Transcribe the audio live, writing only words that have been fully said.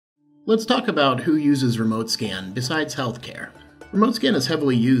Let's talk about who uses RemoteScan besides healthcare. RemoteScan is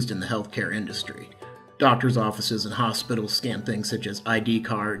heavily used in the healthcare industry. Doctors' offices and hospitals scan things such as ID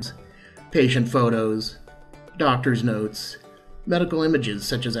cards, patient photos, doctor's notes, medical images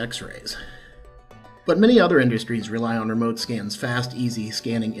such as x-rays. But many other industries rely on RemoteScan's fast, easy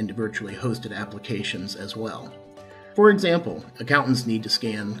scanning into virtually hosted applications as well. For example, accountants need to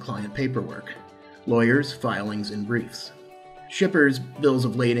scan client paperwork, lawyers, filings, and briefs, shippers, bills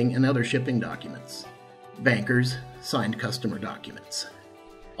of lading and other shipping documents, bankers, signed customer documents.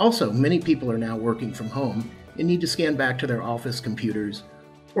 Also, many people are now working from home and need to scan back to their office computers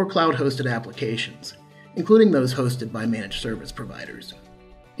or cloud-hosted applications, including those hosted by managed service providers.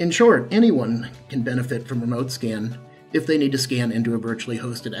 In short, anyone can benefit from RemoteScan if they need to scan into a virtually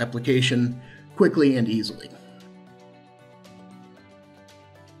hosted application quickly and easily.